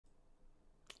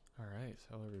Alright,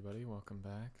 hello everybody, welcome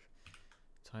back.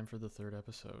 Time for the third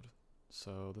episode.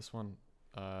 So this one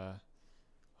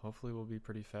hopefully will be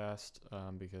pretty fast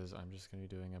because I'm just going to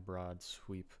be doing a broad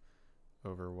sweep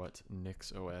over what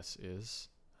nixos is.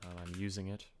 I'm using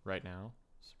it right now,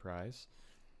 surprise.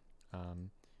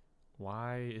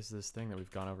 Why is this thing that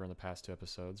we've gone over in the past two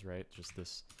episodes, right? Just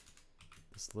this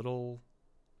little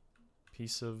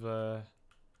piece of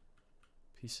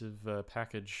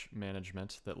package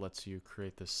management that lets you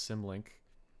create this symlink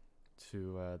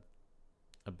to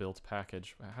a built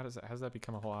package. How does that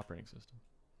become a whole operating system?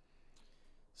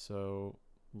 So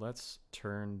let's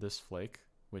turn this flake,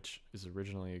 which is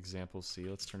originally example C,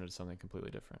 let's turn it to something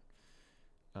completely different.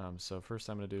 So first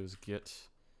I'm going to do is git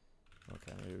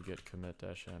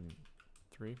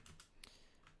commit-m3,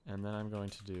 and then I'm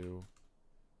going to do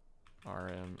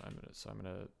rm. I'm going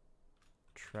to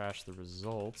trash the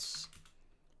results.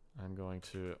 I'm going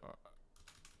to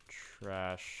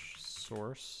trash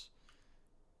source.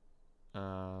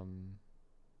 Oh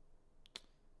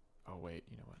wait,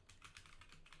 you know what?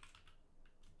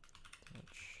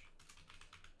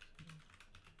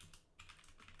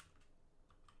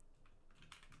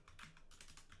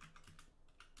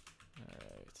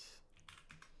 Alright.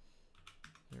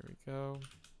 There we go.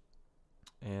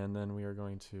 And then we are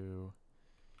going to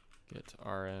get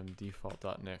rm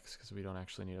default.nix because we don't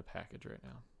actually need a package right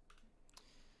now.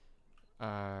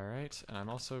 Alright, and I'm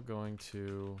also going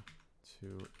to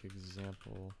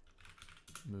example,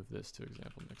 move this to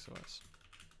example nixos.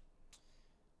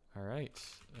 Alright,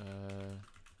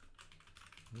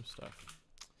 new stuff.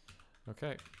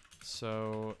 Okay,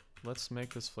 so let's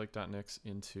make this flake.nix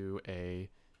into a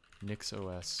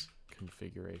nixos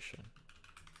configuration.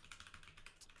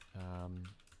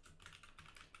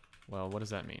 Well, what does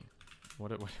that mean?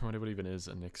 What even is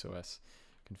a nixos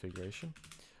configuration?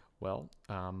 Well,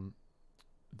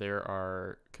 there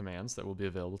are commands that will be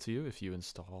available to you if you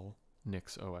install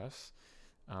nixos,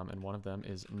 and one of them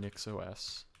is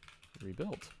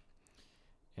nixos-rebuild.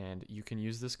 And you can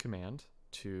use this command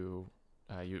to,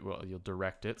 you'll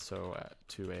direct it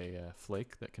to a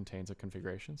flake that contains a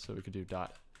configuration. So we could do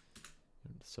dot.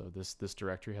 So this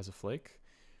directory has a flake,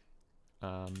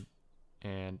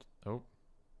 and oh,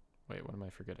 wait, what am I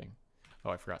forgetting? Oh,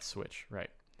 I forgot switch, right?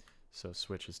 So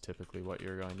switch is typically what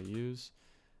you're going to use.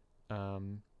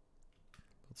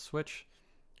 Let's switch,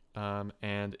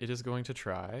 and it is going to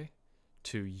try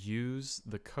to use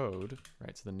the code,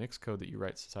 right? So the nix code that you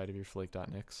write inside of your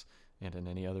flake.nix and in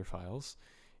any other files,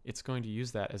 it's going to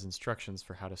use that as instructions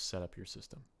for how to set up your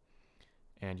system.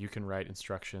 And you can write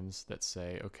instructions that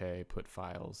say, okay, put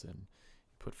files in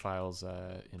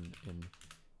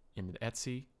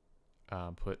Etsy,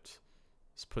 put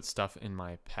stuff in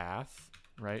my path,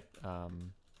 right?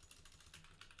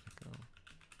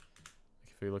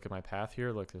 If we look at my path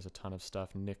here, look, there's a ton of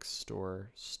stuff, nix store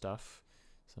stuff.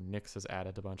 So nix has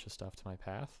added a bunch of stuff to my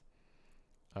path.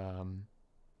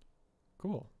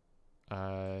 Cool.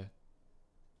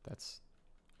 That's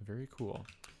very cool.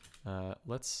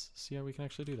 Let's see how we can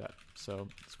actually do that. So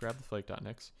let's grab the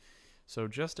flake.nix. So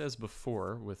just as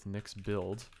before with nix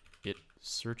build, it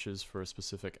searches for a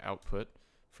specific output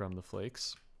from the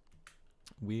flakes.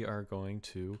 We are going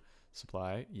to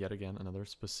supply yet again another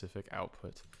specific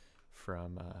output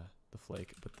from the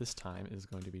flake, but this time is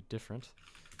going to be different.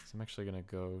 So I'm actually going to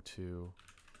go to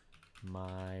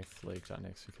my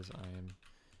flake.nix because I am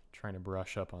trying to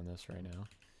brush up on this right now.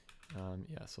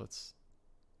 Yeah, so let's,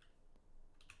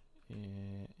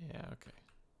 yeah, okay.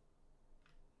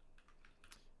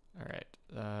 All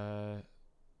right,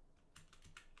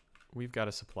 we've got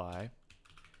to supply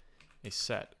a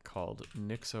set called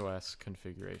nixos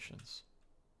configurations.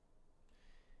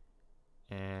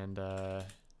 And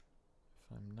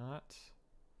if I'm not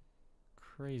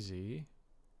crazy,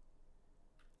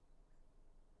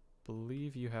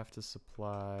 believe you have to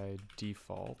supply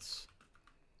defaults,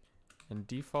 and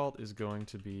default is going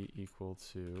to be equal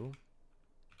to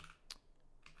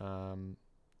oh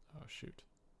shoot,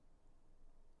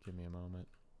 give me a moment.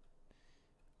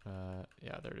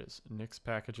 Yeah, there it is,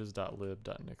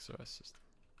 nixpackages.lib.nixos system.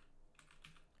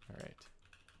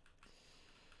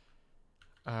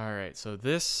 All right, so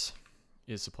this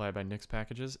is supplied by nix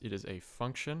packages. It is a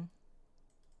function.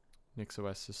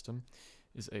 nixos system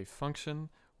is a function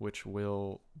which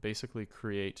will basically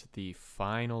create the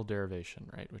final derivation,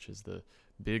 right? Which is the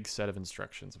big set of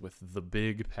instructions with the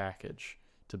big package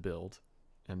to build.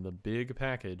 And the big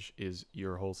package is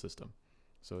your whole system.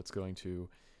 So it's going to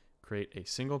create a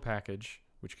single package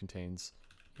which contains,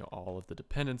 you know, all of the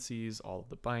dependencies, all of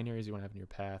the binaries you want to have in your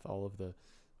path, all of the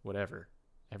whatever,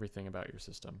 everything about your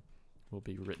system will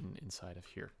be written inside of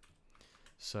here.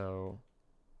 So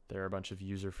there are a bunch of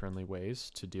user-friendly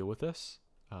ways to deal with this,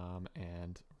 and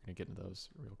we're going to get into those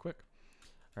real quick.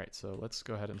 All right, so let's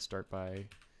go ahead and start by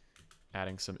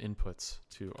adding some inputs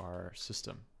to our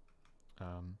system.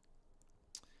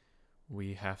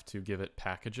 We have to give it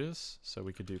packages, so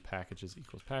we could do packages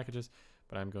equals packages,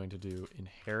 but I'm going to do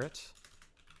inherit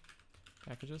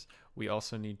packages. We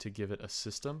also need to give it a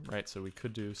system, right? So we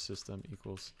could do system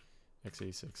equals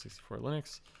x86 64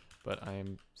 Linux, but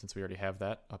since we already have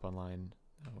that up on line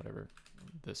whatever,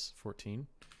 this 14,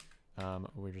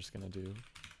 we're just going to do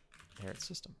inherit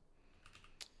system.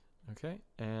 Okay,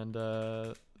 and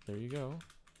there you go.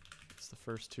 It's the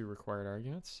first two required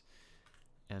arguments.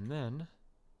 And then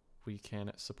we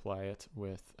can supply it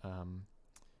with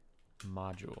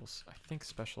modules. I think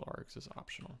special args is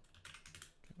optional.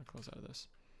 Okay, I'm going to close out of this.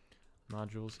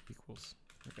 Modules equals,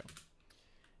 there we go.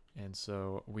 And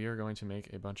so we are going to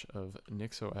make a bunch of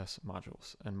nixos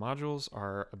modules. And modules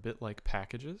are a bit like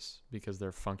packages because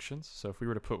they're functions. So if we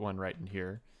were to put one right in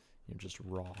here, just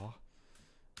raw,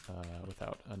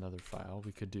 without another file,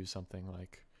 we could do something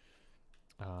like,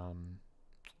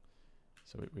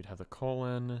 so we'd have the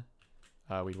colon,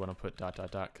 we'd want to put ...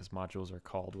 because modules are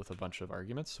called with a bunch of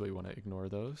arguments, so we want to ignore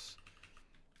those.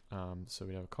 So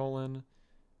we'd have a colon,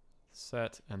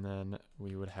 set, and then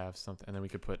we would have something, and then we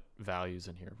could put values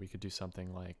in here. We could do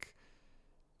something like,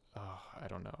 I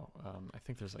don't know, I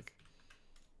think there's like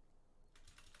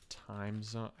time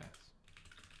zone.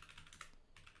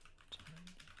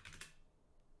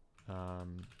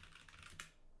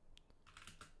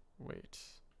 Wait.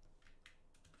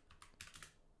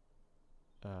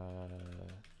 Oh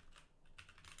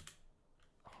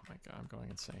my god, I'm going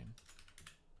insane.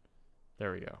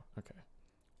 There we go. Okay.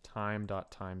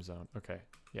 Time.time zone. Okay,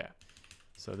 yeah.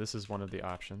 So this is one of the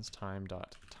options.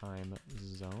 Time.time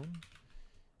zone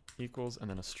equals, and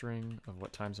then a string of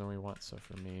what time zone we want. So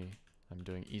for me, I'm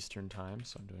doing Eastern time,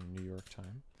 so I'm doing New York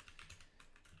time.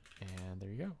 And there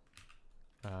you go.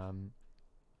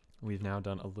 We've now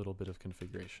done a little bit of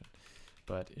configuration,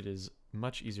 but it is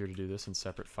much easier to do this in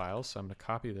separate files. So I'm going to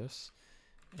copy this,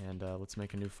 and let's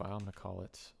make a new file. I'm going to call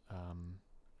it,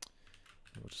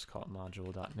 we'll just call it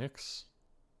module.nix,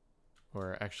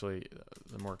 or actually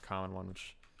the more common one,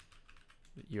 which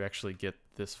you actually get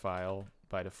this file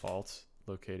by default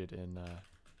located in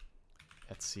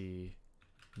etc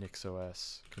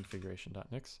nixos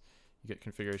configuration.nix. You get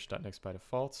configuration.nix by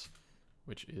default,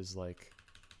 which is like,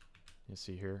 you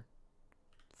see here,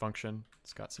 function.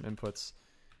 It's got some inputs,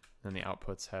 and then the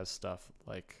outputs has stuff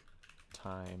like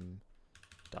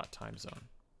time.time zone.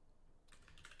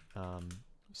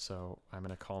 So I'm going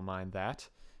to call mine that.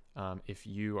 If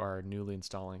you are newly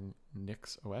installing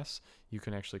nixos, you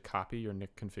can actually copy your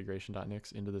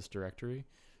configuration.nix into this directory.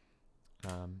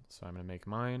 So I'm going to make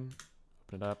mine,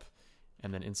 open it up,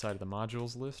 and then inside of the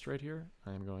modules list right here,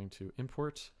 I'm going to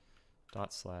import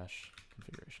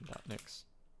 /configuration.nix.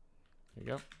 There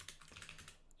you go.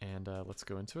 And let's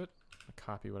go into it. I'll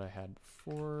copy what I had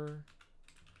before,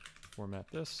 format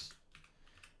this,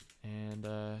 and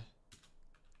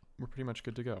we're pretty much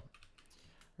good to go. All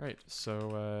right,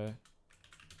 so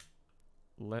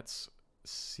let's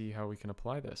see how we can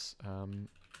apply this. If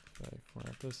I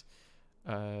format this,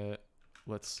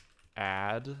 let's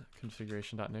add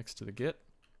configuration.nix to the Git,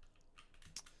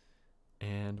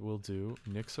 and we'll do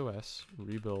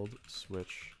nixos-rebuild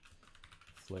switch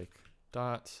flake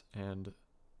dot and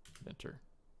enter.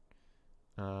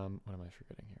 What am I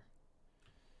forgetting here?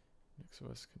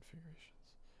 Nixos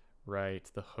configurations. Right,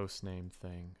 the hostname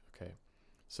thing. Okay.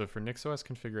 So for nixos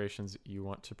configurations, you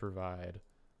want to provide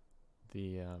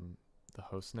the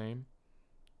hostname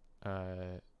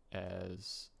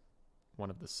as one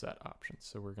of the set options.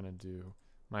 So we're gonna do,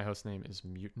 my hostname is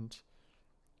mutant.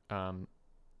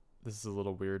 This is a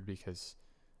little weird because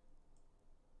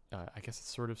I guess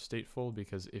it's sort of stateful,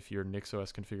 because if your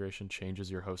nixos configuration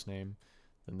changes your hostname,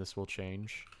 then this will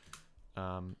change.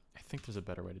 I think there's a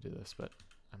better way to do this, but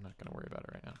I'm not going to worry about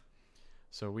it right now.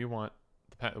 So we want,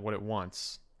 what it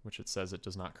wants, which it says it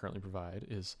does not currently provide,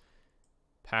 is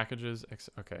packages,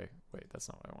 okay, wait, that's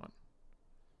not what I want.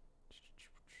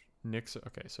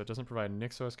 Okay, so it doesn't provide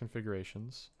nixos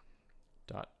configurations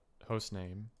dot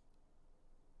hostname.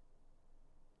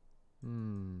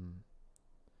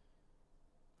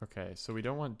 Okay, so we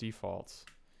don't want default.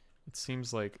 It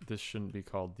seems like this shouldn't be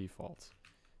called default.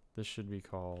 This should be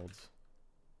called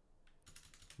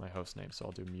my host name, so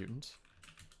I'll do mutant.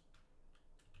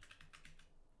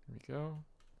 There we go.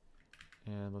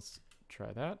 And let's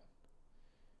try that.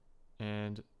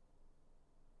 And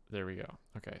there we go.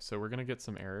 Okay, so we're gonna get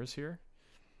some errors here.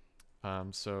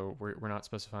 So we're not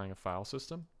specifying a file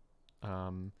system.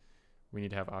 we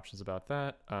need to have options about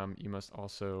that. You must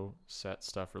also set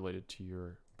stuff related to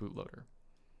your bootloader.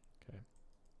 Okay.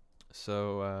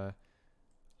 So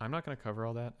I'm not going to cover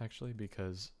all that actually,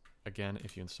 because again,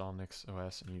 if you install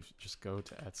nixos and you just go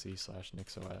to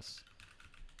etsy/nixos,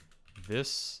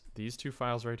 these two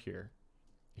files right here,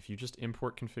 if you just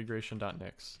import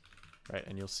configuration.nix, right,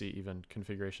 and you'll see even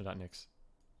configuration.nix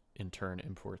in turn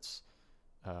imports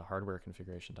hardware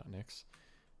configuration.nix.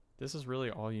 This is really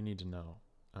all you need to know.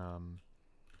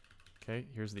 Okay,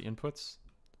 here's the inputs,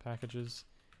 the packages.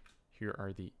 Here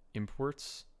are the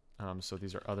imports. So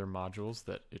these are other modules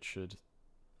that it should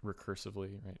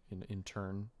recursively, right, in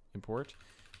turn import.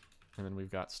 And then we've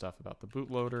got stuff about the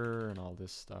bootloader and all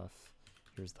this stuff.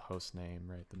 Here's the host name,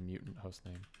 right, the mutant host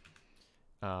name.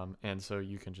 And so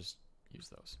you can just use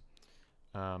those.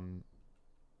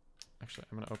 Actually,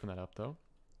 I'm going to open that up though,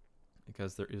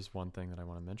 because there is one thing that I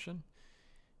want to mention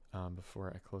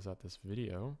before I close out this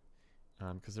video,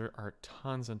 because there are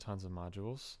tons and tons of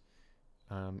modules.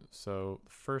 So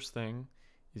the first thing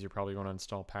is you're probably going to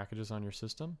install packages on your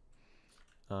system.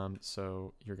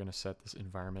 So you're going to set this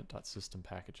environment.system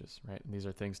packages, right? And these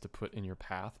are things to put in your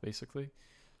path, basically.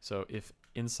 So if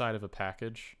inside of a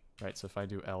package, right? So if I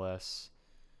do ls,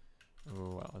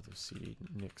 I'll do cd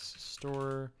nix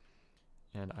store,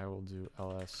 and I will do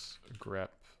ls grep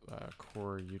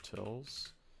core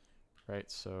utils,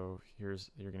 right? So you're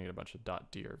going to get a bunch of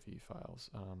 .drv files.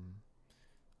 I'll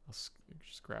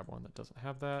just grab one that doesn't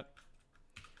have that.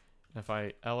 And if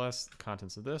I ls the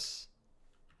contents of this,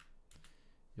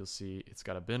 you'll see it's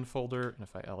got a bin folder, and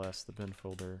if I ls the bin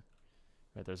folder,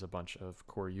 right, there's a bunch of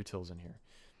core utils in here.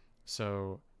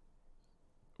 So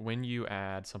when you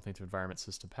add something to environment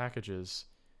system packages,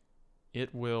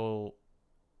 it will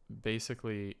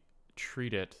basically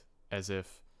treat it as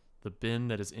if the bin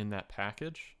that is in that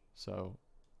package, so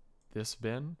this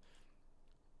bin,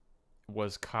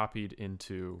 was copied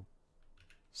into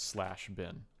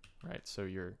 /bin, right? So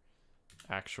your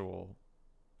actual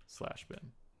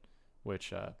 /bin,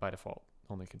 which by default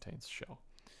only contains shell.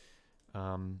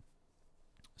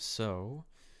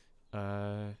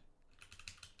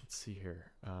 Let's see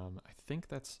here. I think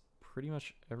that's pretty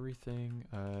much everything.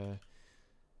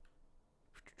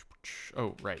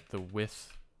 Oh, right, the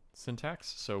with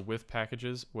syntax. So with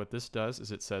packages, what this does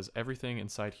is it says everything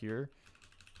inside here.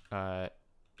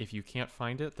 If you can't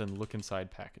find it, then look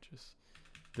inside packages.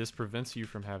 This prevents you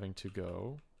from having to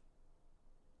go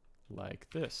like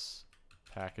this.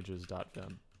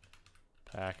 Packages.vim,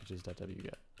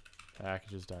 packages.wget,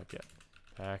 packages.get,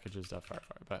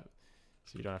 packages.firefly.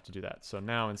 So you don't have to do that. So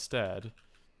now instead,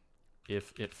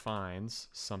 if it finds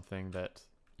something that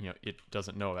it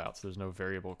doesn't know about, so there's no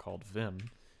variable called vim,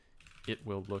 it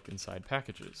will look inside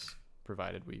packages,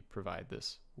 provided we provide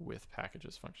this with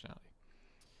packages functionality.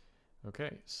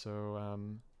 Okay, so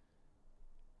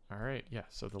all right, yeah.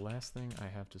 So the last thing I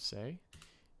have to say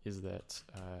is that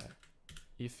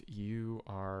if you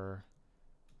are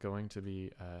going to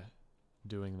be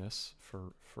doing this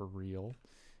for real,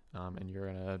 and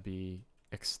you're gonna be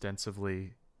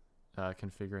extensively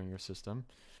configuring your system,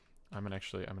 I'm gonna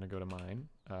go to mine.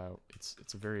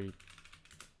 It's a very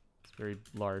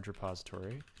large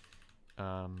repository.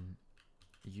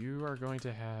 You are going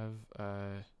to have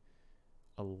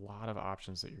a lot of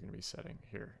options that you're going to be setting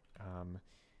here,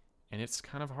 and it's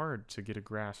kind of hard to get a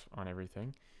grasp on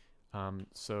everything.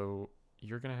 So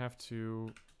you're going to have to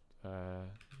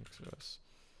let's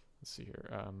see here,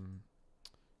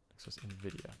 nixos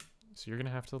NVIDIA. So you're going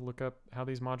to have to look up how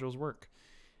these modules work.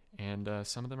 And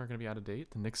some of them are going to be out of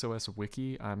date. The nixos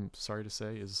wiki, I'm sorry to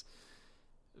say, is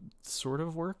sort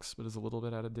of works, but is a little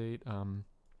bit out of date.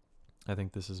 I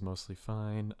think this is mostly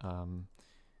fine.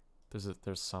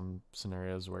 There's some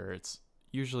scenarios where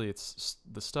usually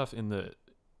the stuff in the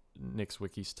Nix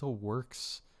wiki still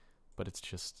works, but it's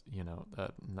just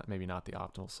maybe not the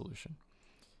optimal solution.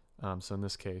 So in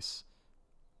this case,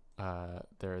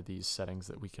 there are these settings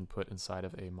that we can put inside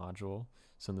of a module.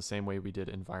 So in the same way we did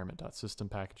environment.system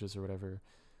packages or whatever,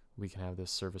 we can have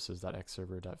this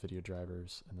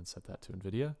services.xserver.videodrivers and then set that to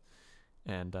NVIDIA.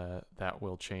 And that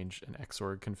will change an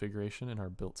Xorg configuration in our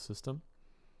built system.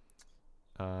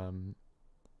 And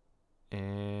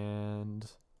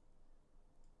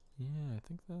yeah, I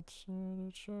think that's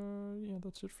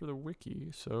it for the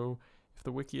wiki. So if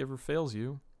the wiki ever fails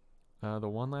you, the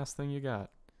one last thing you got,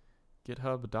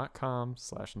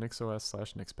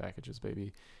 github.com/nixos/nixpackages,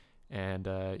 baby. And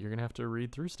you're going to have to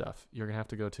read through stuff. You're going to have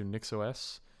to go to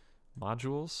nixos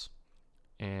modules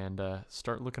and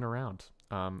start looking around.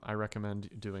 I recommend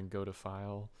doing go to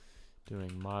file, doing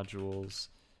modules,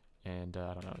 and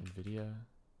I don't know, NVIDIA,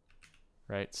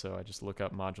 right? So I just look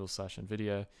up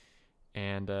modules/NVIDIA,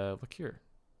 And look here.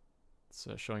 It's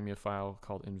showing me a file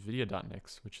called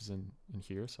nvidia.nix, which is in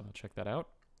here, so I'll check that out.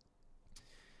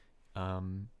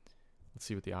 Let's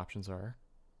see what the options are.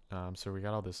 So we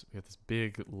got this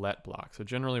big let block. So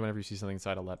generally whenever you see something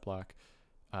inside a let block,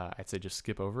 I'd say just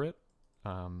skip over it.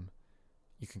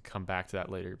 You can come back to that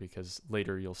later, because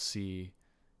later you'll see,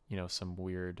 you know, some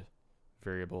weird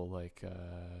variable like,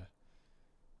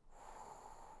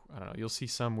 I don't know, you'll see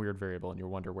some weird variable and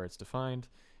you'll wonder where it's defined.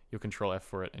 You'll control F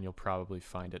for it and you'll probably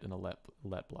find it in a let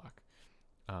block.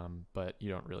 But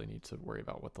you don't really need to worry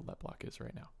about what the let block is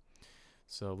right now.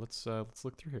 So let's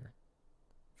look through here.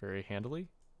 Very handily,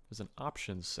 there's an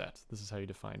options set. This is how you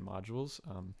define modules.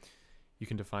 You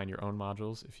can define your own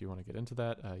modules if you want to get into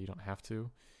that. You don't have to.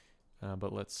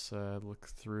 But let's look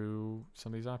through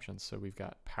some of these options. So we've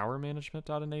got power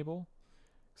management.enable,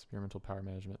 experimental power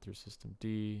management through system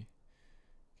D.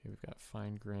 Okay, we've got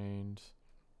fine-grained.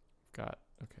 We've got,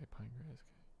 okay, fine-grained. Okay.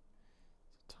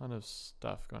 There's a ton of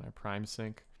stuff going on. Prime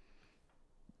sync.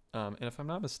 And if I'm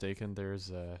not mistaken, there's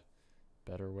a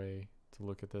better way to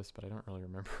look at this, but I don't really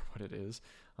remember what it is.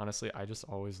 Honestly, I just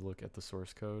always look at the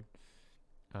source code.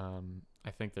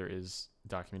 I think there is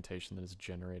documentation that is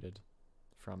generated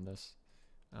from this.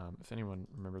 If anyone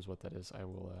remembers what that is, I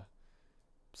will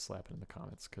slap it in the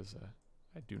comments, because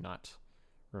I do not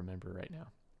remember right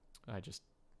now. I just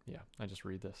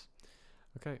read this.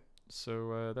 Okay,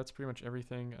 so that's pretty much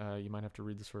everything. You might have to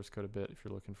read the source code a bit if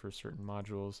you're looking for certain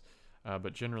modules,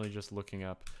 but generally just looking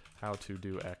up how to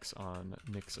do X on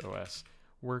NixOS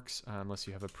works, unless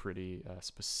you have a pretty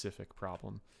specific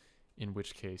problem, in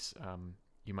which case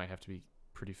you might have to be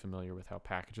pretty familiar with how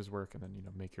packages work, and then, you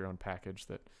know, make your own package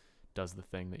that does the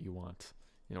thing that you want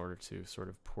in order to sort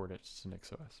of port it to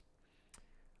NixOS.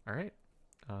 All right,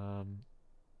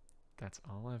 that's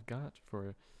all I've got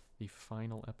for the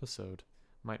final episode.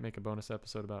 Might make a bonus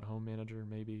episode about Home Manager,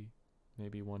 maybe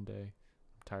one day.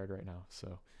 I'm tired right now,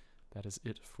 so that is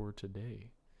it for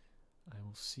today. I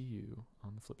will see you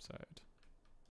on the flip side.